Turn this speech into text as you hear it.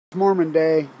Mormon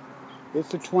Day. It's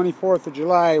the 24th of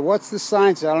July. What's the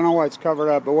sign say? I don't know why it's covered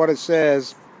up, but what it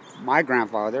says, my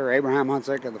grandfather, Abraham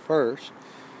Hunsaker I,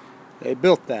 they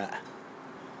built that.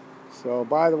 So,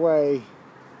 by the way,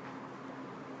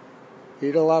 he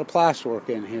did a lot of plasterwork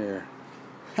in here.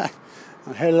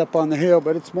 I'm headed up on the hill,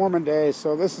 but it's Mormon Day,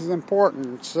 so this is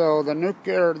important. So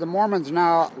the Mormons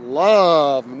now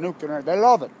love nuclear. They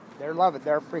love it. They love it.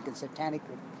 They're freaking satanic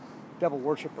devil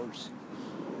worshippers.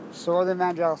 So are the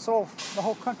evangelicals. So the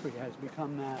whole country has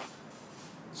become that.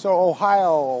 So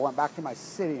Ohio went back to my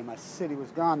city, and my city was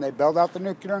gone. They bailed out the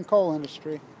nuclear and coal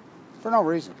industry for no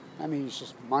reason. I mean, it's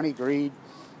just money, greed,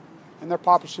 and their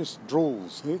populace just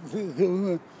drools.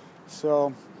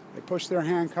 So they pushed their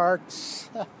hand carts.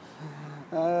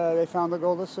 They found the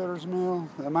gold at Sutter's Mill,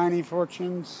 the mining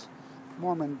fortunes.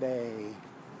 Mormon Day.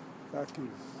 Fucking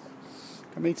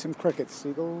come eat some crickets,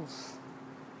 seagulls.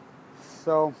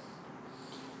 So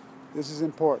this is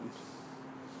important.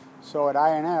 So at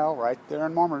INL, right there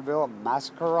in Mormonville,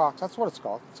 Massacre Rocks, that's what it's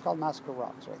called. It's called Massacre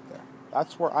Rocks right there.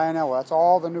 That's where INL, that's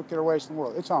all the nuclear waste in the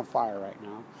world. It's on fire right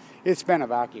now. It's been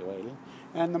evacuated.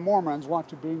 And the Mormons want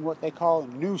to bring what they call a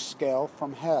new scale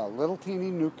from hell, little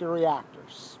teeny nuclear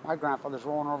reactors. My grandfather's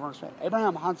rolling over and saying,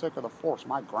 Abraham Hunsaker IV,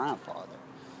 my grandfather.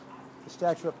 The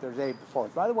statue up there is Abe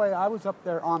IV. By the way, I was up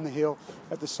there on the hill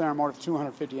at the ceremony of the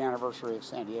 250th anniversary of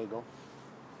San Diego.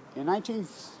 In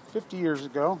 1950 years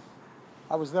ago,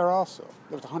 I was there also.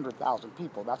 There was 100,000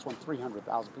 people. That's when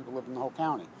 300,000 people lived in the whole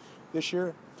county. This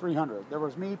year, 300. There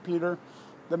was me, Peter,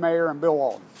 the mayor, and Bill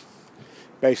Walton,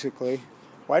 basically.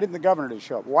 Why didn't the governor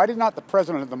show up? Why did not the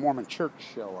president of the Mormon church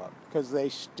show up? Because they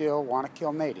still want to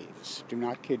kill natives. Do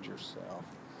not kid yourself.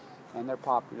 And their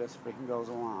populace freaking goes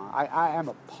along. I am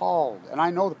appalled. And I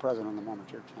know the president of the Mormon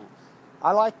church.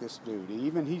 I like this dude.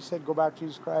 He said go back to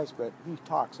Jesus Christ, but he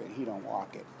talks it. He don't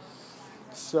walk it.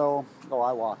 So,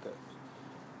 I walk it.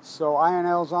 So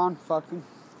INL's on fucking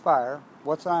fire.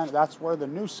 What's on? That's where the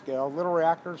new scale, little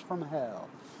reactors from hell.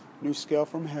 New scale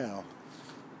from hell.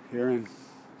 Here in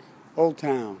Old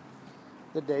Town.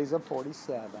 The days of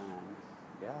 47.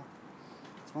 Yeah.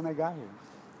 That's when they got here.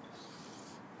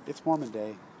 It's Mormon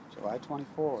Day, July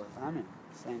 24th. I'm in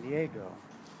San Diego.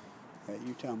 That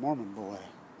Utah Mormon boy.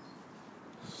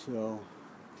 So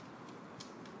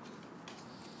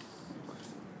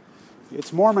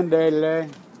it's Mormon Day today,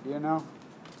 you know.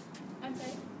 I'm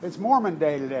sorry? It's Mormon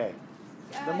Day today.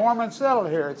 The Mormons settled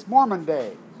here. It's Mormon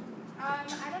Day. I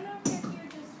don't know if you're here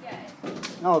just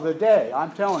yet. No, the day.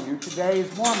 I'm telling you, today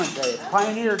is Mormon Day. It's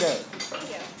Pioneer Day. Thank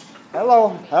you.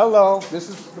 Hello. This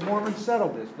is the Mormons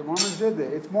settled this. The Mormons did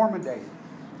this. It's Mormon Day.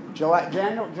 July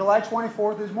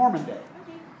 24th is Mormon Day.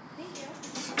 Okay,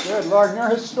 thank you. Good Lord, you're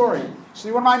a historian.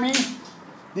 See what I mean?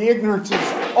 The ignorance is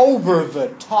over the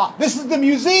top. This is the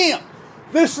museum.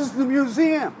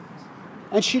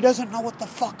 And she doesn't know what the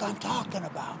fuck I'm talking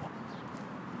about.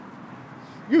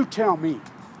 You tell me.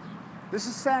 This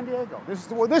is San Diego.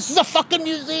 This is a fucking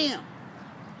museum.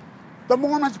 The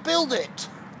Mormons built it.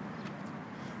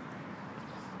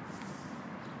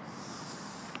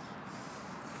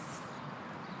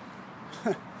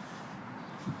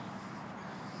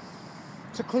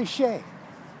 It's a cliche.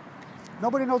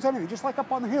 Nobody knows anything, just like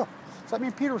up on the hill. So me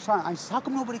and Peter was talking. I said, how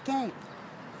come nobody came?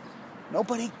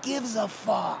 Nobody gives a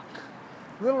fuck.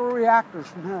 Little reactors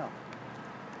from hell.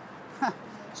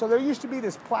 So there used to be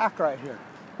this plaque right here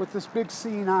with this big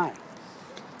seeing eye.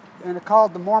 And it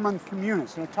called the Mormon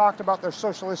Communists. And it talked about their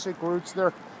socialistic roots,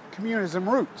 their communism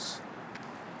roots.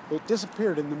 It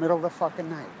disappeared in the middle of the fucking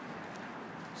night.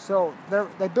 So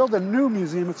they built a new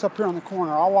museum. It's up here on the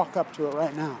corner. I'll walk up to it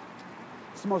right now.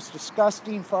 It's the most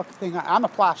disgusting fucking thing. I'm a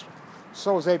plasterer.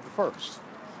 So is Abe I.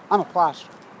 I'm a plasterer.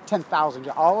 10,000,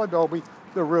 all adobe,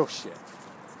 the real shit.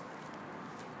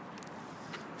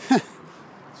 It's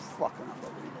fucking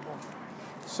unbelievable.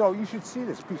 So you should see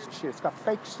this piece of shit. It's got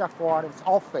fake stucco on it. It's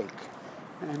all fake.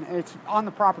 And it's on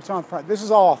the property. It's on the property. This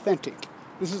is all authentic.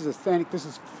 This is authentic. This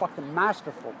is fucking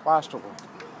masterful plasterwork.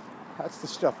 That's the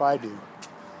stuff I do.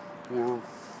 You know.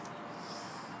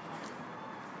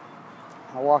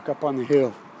 I walk up on the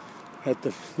hill at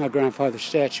my grandfather's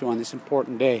statue on this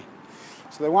important day.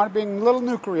 So they want to bring little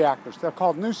nuclear reactors. They're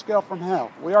called New Scale from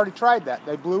Hell. We already tried that.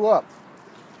 They blew up.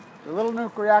 The little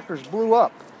nuclear reactors blew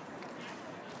up.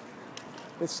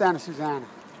 It's Santa Susana.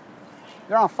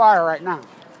 They're on fire right now.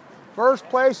 First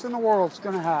place in the world's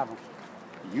going to have them.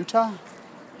 Utah,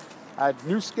 a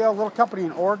New Scale little company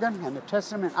in Oregon, and they're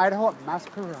testing them in Idaho at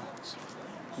Massacre Rocks.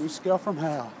 New Scale from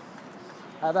Hell.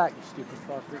 How about you, stupid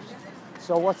fuckers?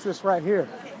 So what's this right here?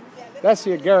 That's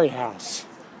the Gary house.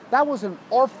 That was an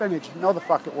orphanage. No, the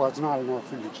fuck it was not an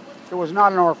orphanage. It was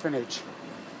not an orphanage.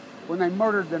 when they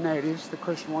murdered the natives, the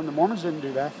Christian one, the Mormons didn't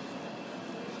do that.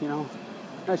 You know,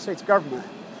 United States government,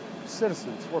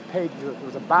 citizens were paid to do it. There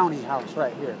was a bounty house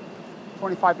right here.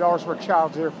 $25 for a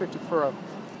child here, 50 for a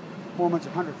woman's,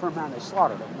 100 for a man. They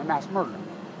slaughtered them. They mass murdered them.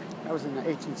 That was in the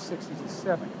 1860s and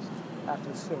 70s, after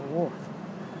the Civil War.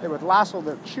 They would lasso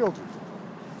their children.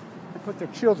 They put their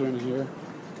children in here,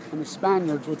 and the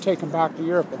Spaniards would take them back to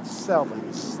Europe and sell them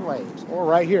as slaves. Or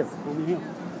right here on the hill.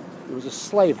 It was a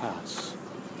slave house.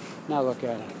 Now look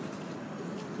at it.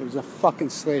 It was a fucking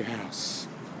slave house.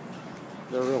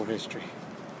 The real history.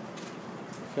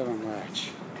 Kevin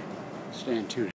Latch. Stay tuned.